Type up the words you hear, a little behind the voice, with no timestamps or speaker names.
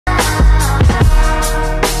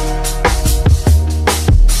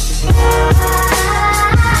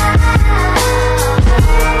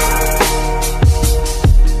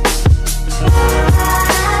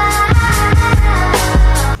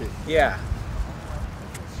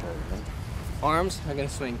Arms are going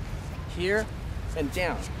to swing here and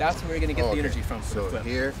down. That's where you're going to get the energy from for the flip.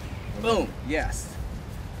 Here. Boom. Yes.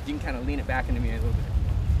 You can kind of lean it back into me a little bit.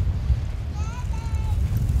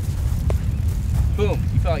 Boom.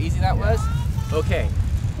 You feel how easy that was? Okay.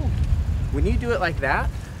 When you do it like that,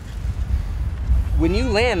 when you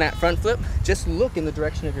land that front flip, just look in the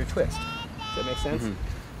direction of your twist. Does that make sense?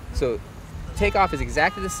 So takeoff is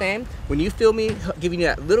exactly the same. When you feel me giving you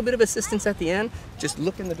that little bit of assistance at the end, just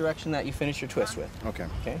look in the direction that you finish your twist with. Okay.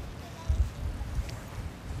 Okay.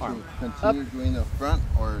 Arm continue doing the front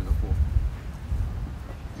or the full?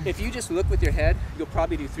 If you just look with your head, you'll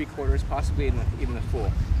probably do 3/4, possibly even the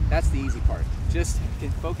full. That's the easy part. Just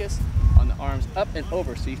focus on the arms up and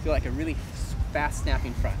over so you feel like a really fast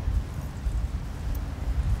snapping front.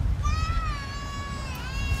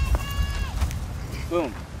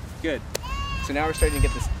 Boom. Good. So now we're starting to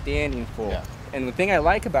get the standing full. Yeah. And the thing I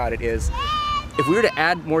like about it is, if we were to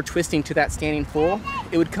add more twisting to that standing full,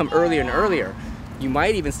 it would come earlier and earlier. You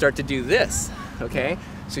might even start to do this, okay?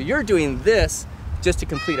 So you're doing this just to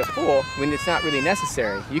complete a full when it's not really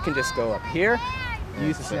necessary. You can just go up here,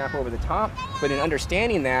 use the snap over the top, but in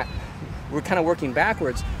understanding that, we're kind of working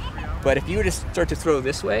backwards. But if you were to start to throw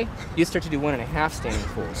this way, you start to do 1.5 standing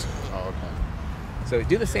fulls. Oh, okay. So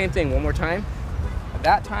do the same thing one more time. At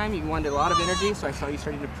that time, you wanted a lot of energy, so I saw you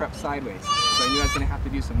starting to prep sideways. So I knew I was going to have to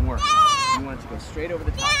do some work. You wanted to go straight over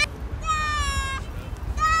the top.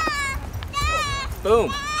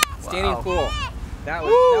 Boom! Standing full. That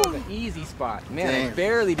was an easy spot. Man, I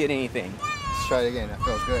barely did anything. Let's try it again. That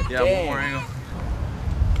felt good. Yeah, one more angle.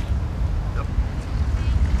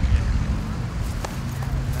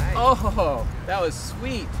 Nice. Oh, that was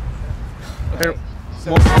sweet. Okay.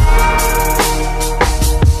 So,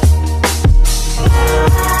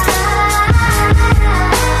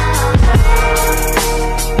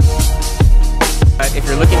 if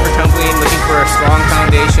you're looking for tumbling, looking for a strong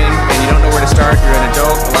foundation, and you don't know where to start, you're an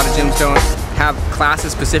adult, a lot of gyms don't have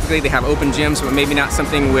classes specifically. They have open gyms, but maybe not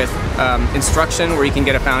something with instruction where you can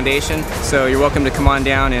get a foundation. So you're welcome to come on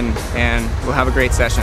down and we'll have a great session.